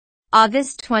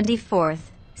August 24,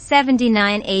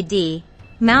 79 AD,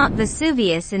 Mount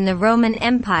Vesuvius in the Roman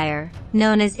Empire,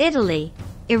 known as Italy,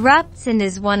 erupts and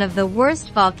is one of the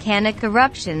worst volcanic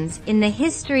eruptions in the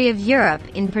history of Europe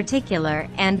in particular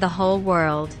and the whole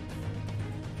world.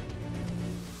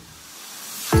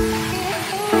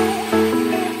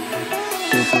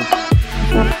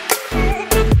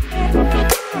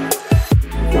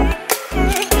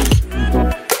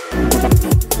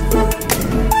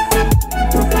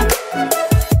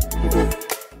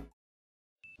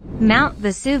 Mount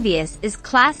Vesuvius is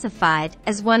classified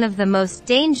as one of the most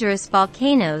dangerous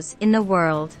volcanoes in the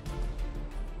world.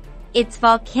 Its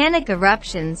volcanic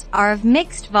eruptions are of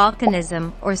mixed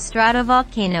volcanism or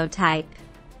stratovolcano type.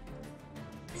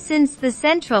 Since the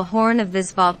central horn of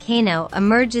this volcano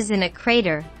emerges in a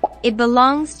crater, it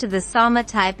belongs to the Somma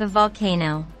type of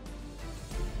volcano.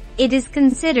 It is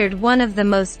considered one of the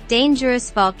most dangerous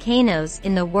volcanoes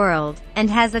in the world and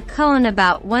has a cone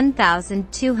about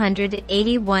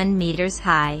 1,281 meters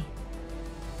high.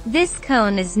 This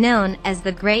cone is known as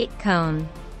the Great Cone.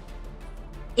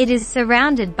 It is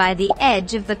surrounded by the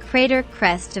edge of the crater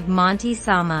crest of Monte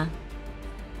Somma.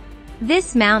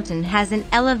 This mountain has an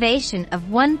elevation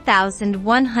of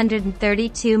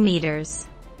 1,132 meters.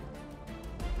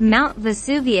 Mount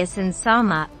Vesuvius and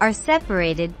Somma are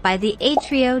separated by the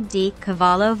Atrio di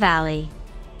Cavallo Valley.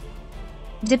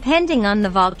 Depending on the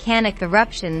volcanic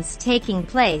eruptions taking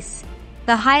place,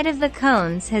 the height of the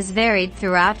cones has varied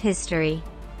throughout history.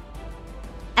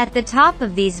 At the top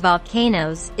of these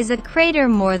volcanoes is a crater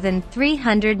more than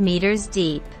 300 meters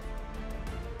deep.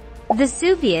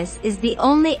 Vesuvius is the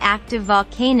only active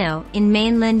volcano in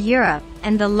mainland Europe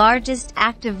and the largest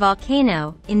active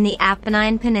volcano in the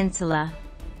Apennine Peninsula.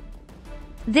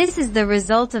 This is the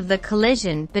result of the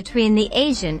collision between the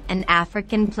Asian and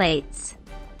African plates.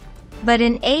 But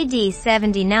in AD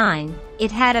 79,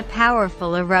 it had a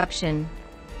powerful eruption.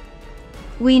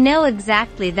 We know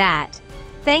exactly that,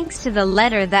 thanks to the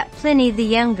letter that Pliny the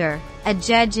Younger, a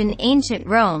judge in ancient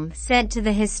Rome, sent to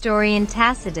the historian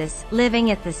Tacitus,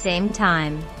 living at the same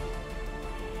time.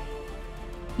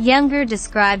 Younger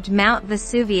described Mount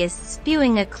Vesuvius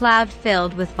spewing a cloud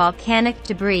filled with volcanic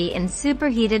debris and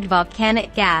superheated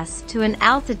volcanic gas to an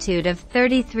altitude of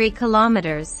 33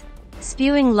 kilometers,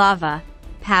 spewing lava,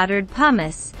 powdered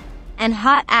pumice, and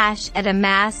hot ash at a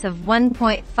mass of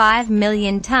 1.5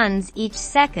 million tons each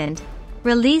second,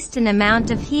 released an amount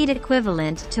of heat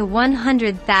equivalent to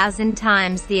 100,000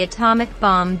 times the atomic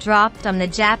bomb dropped on the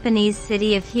Japanese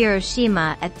city of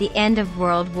Hiroshima at the end of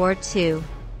World War II.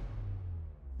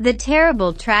 The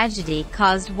terrible tragedy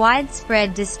caused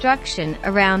widespread destruction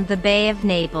around the Bay of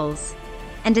Naples,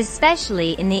 and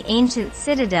especially in the ancient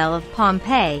citadel of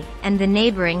Pompeii and the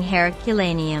neighboring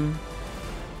Herculaneum.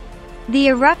 The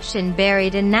eruption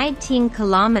buried a 19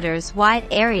 kilometers wide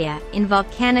area in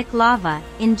volcanic lava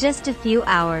in just a few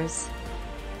hours.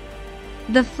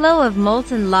 The flow of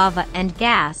molten lava and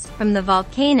gas from the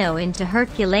volcano into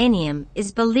Herculaneum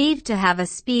is believed to have a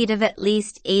speed of at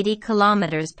least 80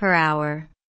 kilometers per hour.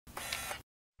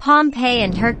 Pompeii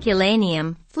and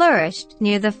Herculaneum flourished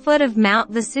near the foot of Mount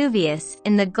Vesuvius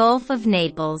in the Gulf of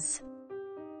Naples.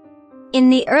 In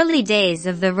the early days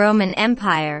of the Roman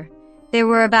Empire, there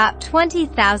were about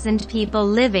 20,000 people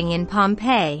living in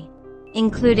Pompeii,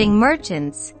 including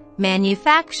merchants,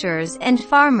 manufacturers, and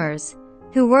farmers,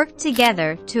 who worked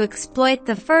together to exploit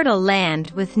the fertile land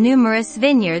with numerous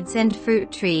vineyards and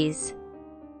fruit trees.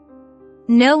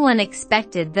 No one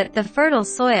expected that the fertile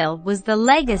soil was the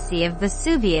legacy of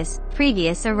Vesuvius'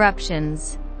 previous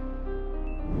eruptions.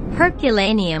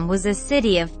 Herculaneum was a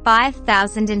city of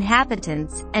 5,000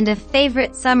 inhabitants and a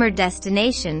favorite summer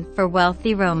destination for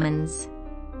wealthy Romans.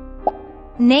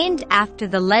 Named after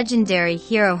the legendary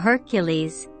hero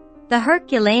Hercules, the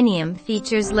Herculaneum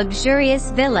features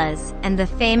luxurious villas and the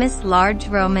famous large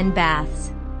Roman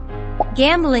baths.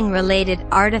 Gambling-related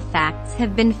artifacts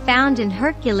have been found in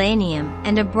Herculaneum,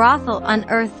 and a brothel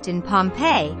unearthed in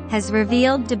Pompeii has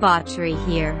revealed debauchery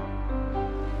here.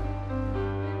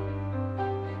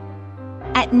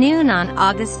 At noon on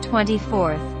August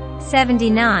 24,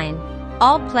 79,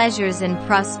 all pleasures and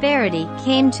prosperity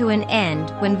came to an end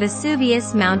when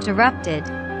Vesuvius Mount erupted,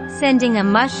 sending a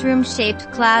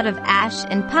mushroom-shaped cloud of ash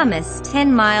and pumice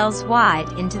 10 miles wide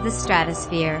into the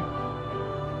stratosphere.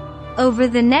 Over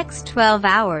the next 12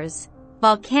 hours,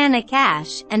 volcanic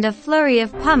ash and a flurry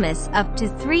of pumice up to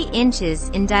 3 inches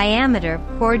in diameter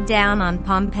poured down on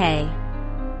Pompeii.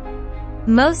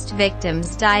 Most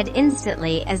victims died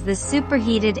instantly as the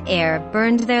superheated air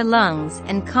burned their lungs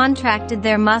and contracted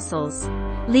their muscles,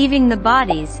 leaving the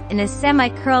bodies in a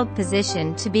semi-curled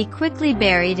position to be quickly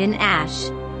buried in ash,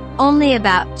 Only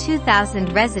about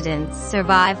 2,000 residents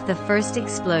survived the first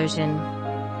explosion.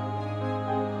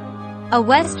 A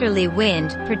westerly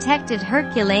wind protected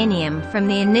Herculaneum from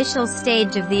the initial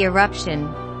stage of the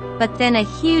eruption, but then a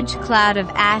huge cloud of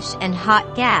ash and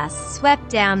hot gas swept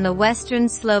down the western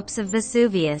slopes of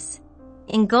Vesuvius,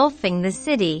 engulfing the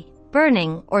city,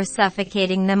 burning or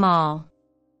suffocating them all.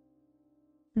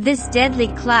 This deadly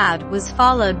cloud was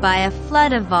followed by a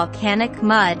flood of volcanic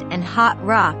mud and hot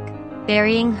rock,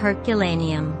 burying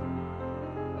Herculaneum.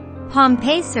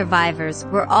 Pompeii survivors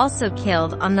were also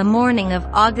killed on the morning of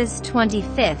August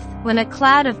 25th when a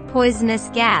cloud of poisonous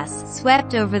gas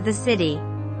swept over the city,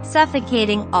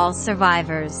 suffocating all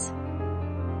survivors.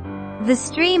 The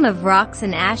stream of rocks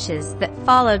and ashes that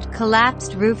followed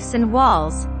collapsed roofs and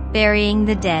walls, burying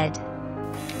the dead.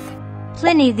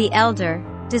 Pliny the Elder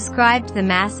described the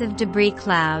massive debris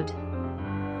cloud.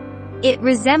 It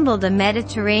resembled a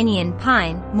Mediterranean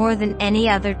pine more than any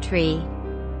other tree.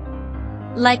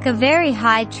 Like a very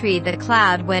high tree, the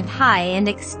cloud went high and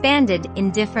expanded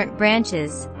in different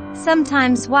branches,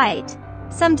 sometimes white,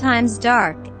 sometimes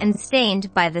dark and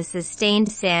stained by the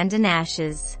sustained sand and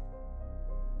ashes.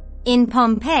 In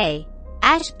Pompeii,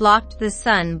 ash blocked the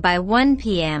sun by 1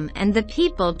 p.m. and the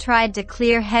people tried to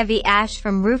clear heavy ash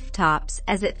from rooftops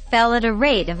as it fell at a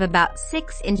rate of about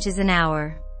 6 inches an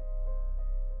hour.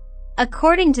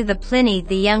 According to the Pliny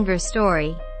the Younger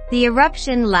story, the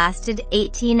eruption lasted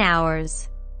 18 hours.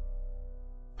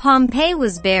 Pompeii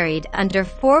was buried under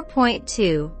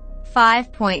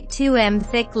 5.2 m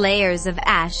thick layers of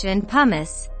ash and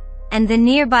pumice, and the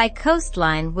nearby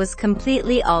coastline was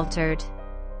completely altered.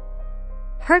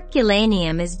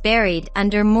 Herculaneum is buried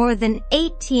under more than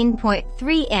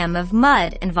 18.3 m of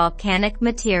mud and volcanic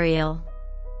material.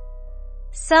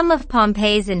 Some of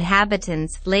Pompeii's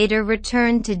inhabitants later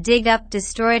returned to dig up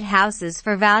destroyed houses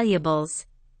for valuables,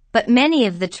 but many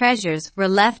of the treasures were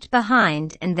left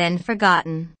behind and then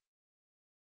forgotten.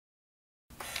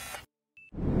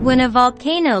 When a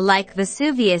volcano like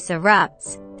Vesuvius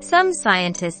erupts, some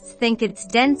scientists think its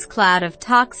dense cloud of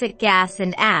toxic gas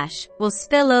and ash will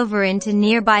spill over into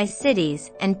nearby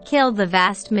cities and kill the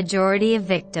vast majority of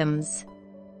victims.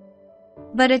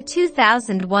 But a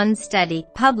 2001 study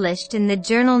published in the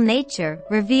journal Nature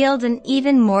revealed an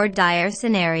even more dire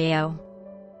scenario.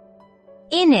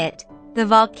 In it, the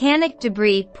volcanic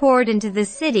debris poured into the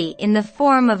city in the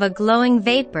form of a glowing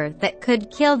vapor that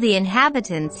could kill the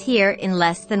inhabitants here in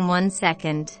less than 1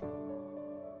 second.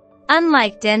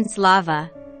 Unlike dense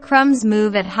lava, crumbs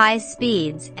move at high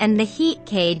speeds and the heat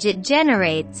gauge it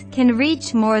generates can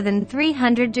reach more than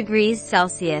 300 degrees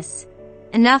Celsius,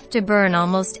 enough to burn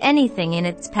almost anything in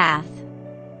its path.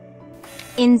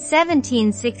 In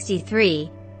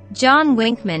 1763, John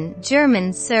Winckelmann,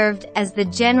 German, served as the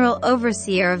general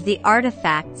overseer of the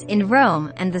artifacts in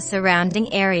Rome and the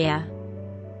surrounding area.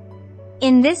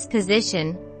 In this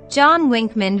position, John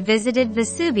Winckelmann visited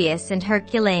Vesuvius and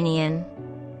Herculaneum.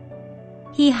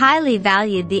 He highly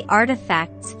valued the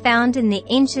artifacts found in the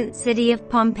ancient city of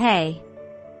Pompeii.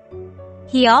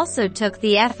 He also took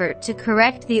the effort to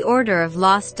correct the order of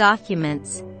lost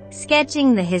documents,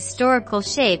 sketching the historical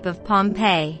shape of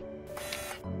Pompeii.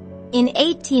 In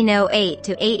 1808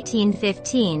 to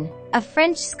 1815, a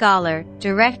French scholar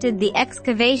directed the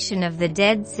excavation of the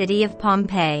dead city of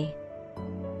Pompeii.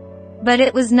 But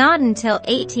it was not until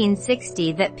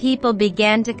 1860 that people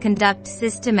began to conduct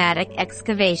systematic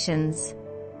excavations.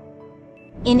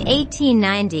 In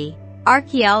 1890,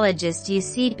 archaeologist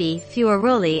Giuseppe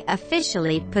Fiorulli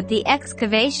officially put the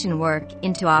excavation work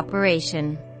into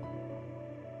operation.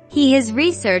 He has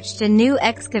researched a new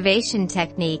excavation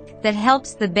technique that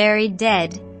helps the buried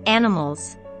dead,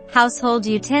 animals, household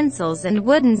utensils and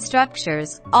wooden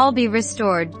structures all be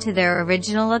restored to their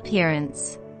original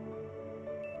appearance.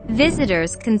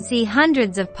 Visitors can see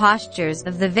hundreds of postures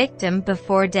of the victim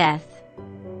before death.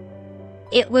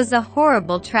 It was a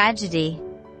horrible tragedy.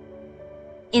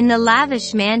 In the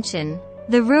lavish mansion,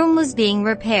 the room was being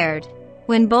repaired,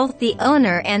 when both the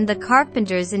owner and the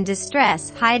carpenters in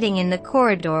distress hiding in the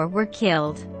corridor were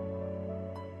killed.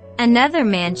 Another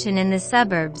mansion in the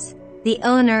suburbs, the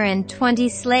owner and 20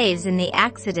 slaves in the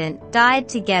accident died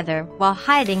together while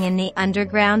hiding in the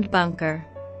underground bunker.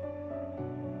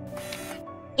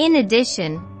 In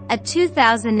addition, a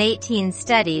 2018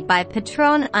 study by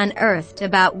Patron unearthed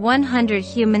about 100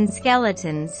 human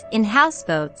skeletons in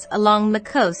houseboats along the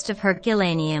coast of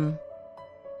Herculaneum.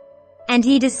 And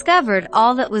he discovered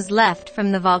all that was left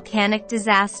from the volcanic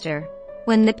disaster,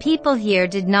 when the people here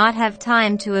did not have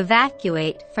time to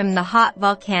evacuate from the hot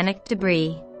volcanic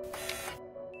debris.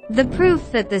 The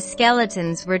proof that the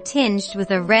skeletons were tinged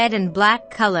with a red and black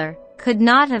color could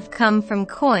not have come from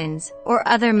coins or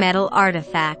other metal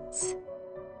artifacts.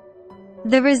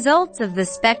 The results of the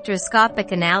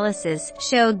spectroscopic analysis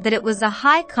showed that it was a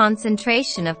high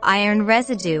concentration of iron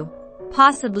residue,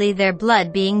 possibly their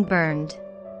blood being burned.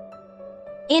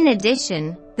 In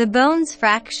addition, the bones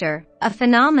fracture, a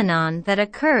phenomenon that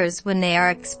occurs when they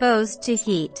are exposed to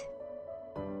heat.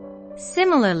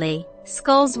 Similarly,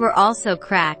 skulls were also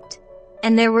cracked,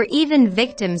 and there were even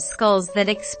victims' skulls that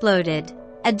exploded,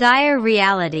 a dire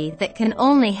reality that can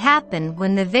only happen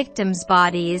when the victim's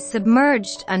body is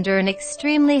submerged under an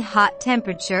extremely hot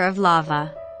temperature of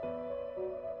lava.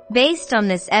 Based on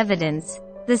this evidence,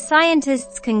 the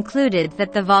scientists concluded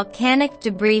that the volcanic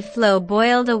debris flow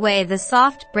boiled away the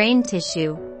soft brain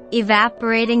tissue,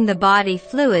 evaporating the body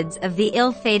fluids of the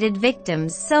ill-fated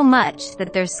victims so much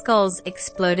that their skulls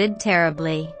exploded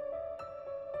terribly.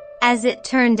 As it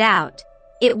turned out,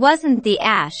 it wasn't the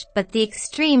ash but the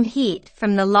extreme heat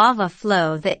from the lava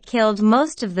flow that killed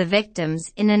most of the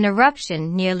victims in an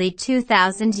eruption nearly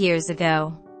 2,000 years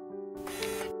ago.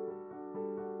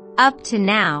 Up to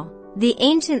now, the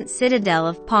ancient citadel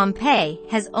of Pompeii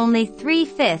has only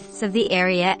 3/5 of the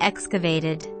area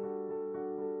excavated.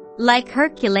 Like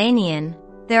Herculaneum,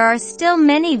 there are still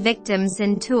many victims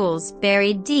and tools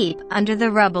buried deep under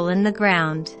the rubble in the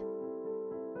ground.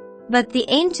 But the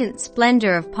ancient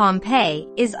splendor of Pompeii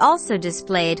is also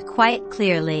displayed quite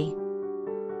clearly.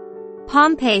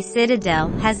 Pompeii Citadel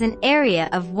has an area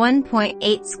of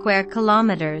 1.8 square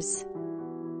kilometers.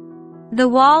 The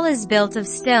wall is built of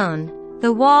stone.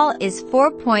 The wall is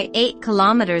 4.8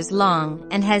 kilometers long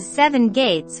and has 7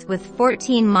 gates with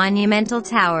 14 monumental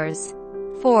towers,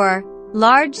 4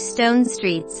 large stone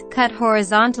streets cut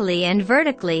horizontally and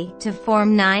vertically to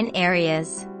form 9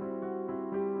 areas.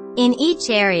 In each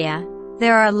area,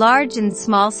 there are large and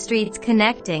small streets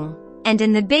connecting, and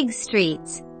in the big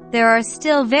streets, there are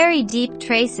still very deep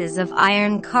traces of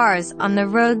iron cars on the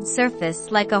road surface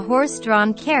like a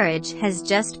horse-drawn carriage has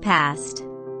just passed.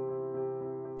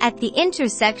 At the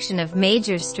intersection of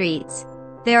major streets,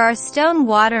 there are stone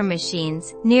water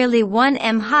machines nearly 1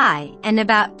 m high and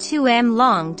about 2 m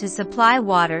long to supply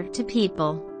water to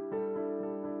people.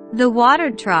 The water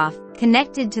trough,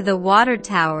 connected to the water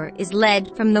tower, is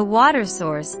led from the water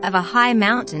source of a high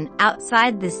mountain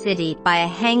outside the city by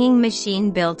a hanging machine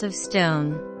built of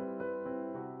stone.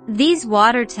 These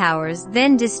water towers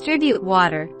then distribute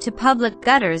water to public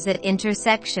gutters at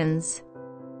intersections.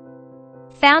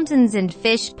 Fountains and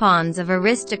fish ponds of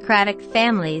aristocratic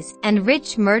families and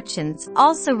rich merchants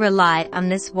also rely on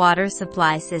this water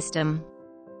supply system.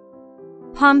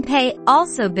 Pompeii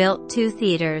also built 2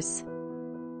 theaters.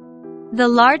 The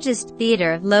largest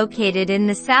theater, located in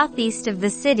the southeast of the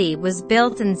city, was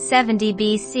built in 70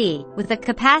 BC with a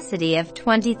capacity of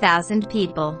 20,000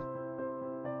 people.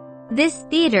 This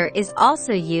theater is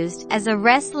also used as a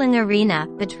wrestling arena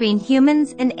between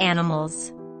humans and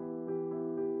animals.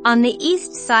 On the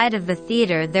east side of the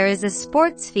theater there is a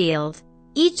sports field.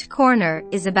 Each corner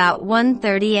is about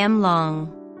 130 m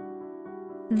long.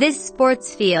 This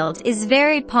sports field is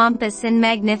very pompous and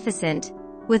magnificent,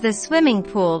 with a swimming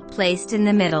pool placed in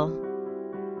the middle.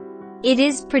 It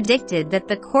is predicted that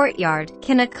the courtyard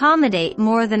can accommodate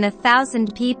more than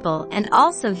 1,000 people, and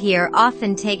also here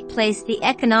often take place the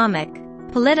economic,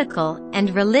 political, and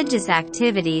religious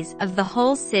activities of the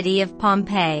whole city of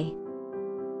Pompeii.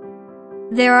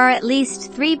 There are at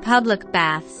least 3 public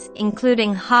baths,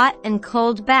 including hot and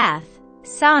cold bath,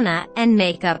 sauna, and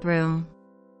makeup room.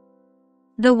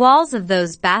 The walls of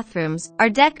those bathrooms are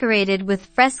decorated with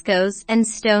frescoes and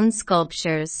stone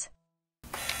sculptures.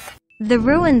 The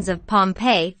ruins of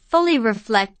Pompeii fully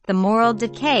reflect the moral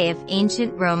decay of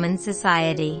ancient Roman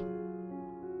society.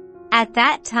 At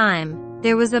that time,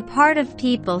 there was a part of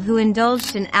people who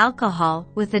indulged in alcohol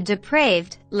with a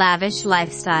depraved, lavish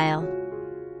lifestyle.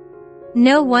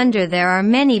 No wonder there are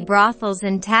many brothels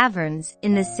and taverns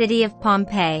in the city of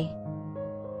Pompeii.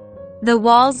 The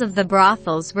walls of the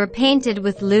brothels were painted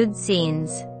with lewd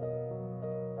scenes.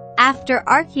 After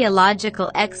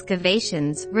archaeological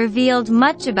excavations revealed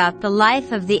much about the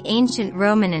life of the ancient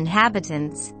Roman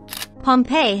inhabitants,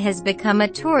 Pompeii has become a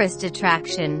tourist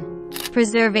attraction,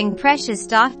 preserving precious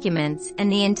documents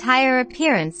and the entire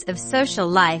appearance of social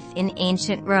life in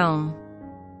ancient Rome.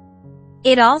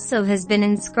 It also has been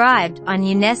inscribed on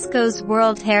UNESCO's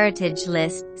World Heritage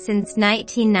List since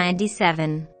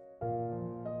 1997.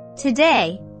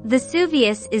 Today,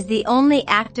 Vesuvius is the only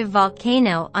active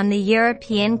volcano on the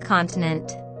European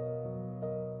continent.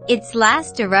 Its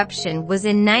last eruption was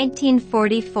in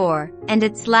 1944, and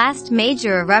its last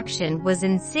major eruption was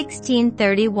in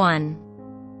 1631.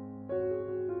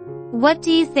 What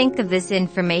do you think of this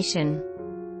information?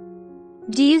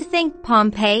 Do you think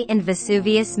Pompeii and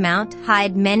Vesuvius Mount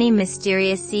hide many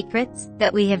mysterious secrets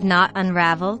that we have not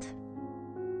unraveled?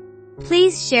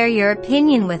 Please share your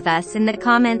opinion with us in the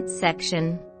comments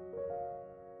section.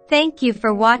 Thank you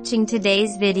for watching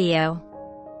today's video.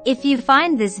 If you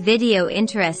find this video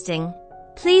interesting,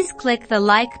 please click the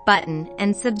like button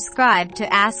and subscribe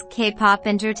to ASK K-pop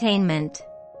Entertainment.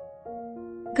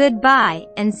 Goodbye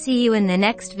and see you in the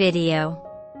next video.